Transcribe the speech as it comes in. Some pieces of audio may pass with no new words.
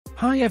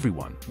Hi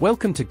everyone,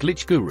 welcome to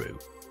Glitch Guru.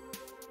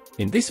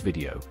 In this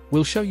video,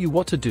 we'll show you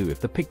what to do if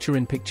the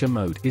picture-in-picture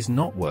mode is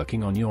not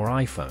working on your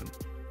iPhone.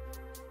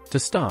 To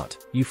start,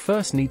 you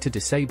first need to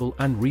disable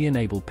and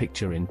re-enable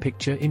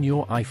picture-in-picture in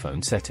your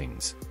iPhone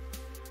settings.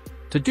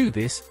 To do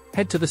this,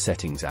 head to the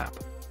Settings app.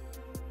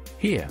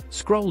 Here,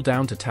 scroll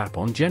down to tap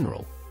on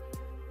General.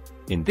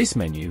 In this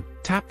menu,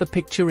 tap the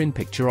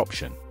picture-in-picture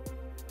option.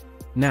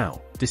 Now,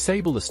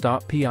 disable the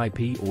Start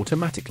PiP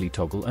automatically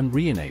toggle and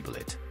re-enable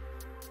it.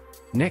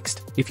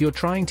 Next, if you're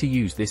trying to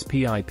use this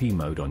PiP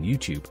mode on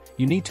YouTube,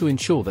 you need to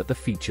ensure that the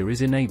feature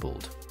is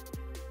enabled.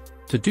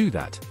 To do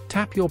that,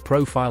 tap your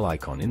profile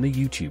icon in the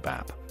YouTube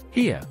app.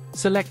 Here,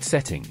 select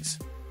Settings.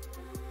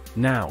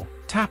 Now,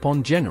 tap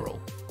on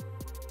General.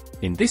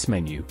 In this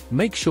menu,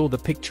 make sure the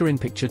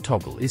picture-in-picture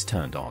toggle is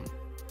turned on.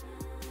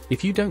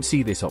 If you don't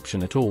see this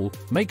option at all,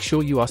 make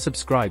sure you are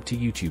subscribed to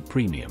YouTube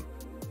Premium.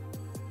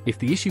 If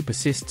the issue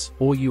persists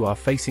or you are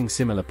facing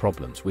similar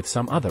problems with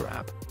some other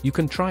app, you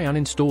can try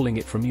uninstalling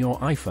it from your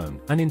iPhone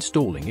and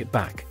installing it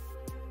back.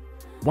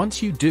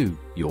 Once you do,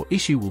 your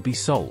issue will be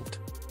solved.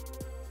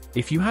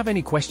 If you have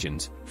any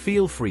questions,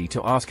 feel free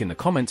to ask in the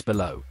comments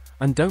below,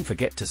 and don't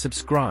forget to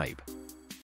subscribe.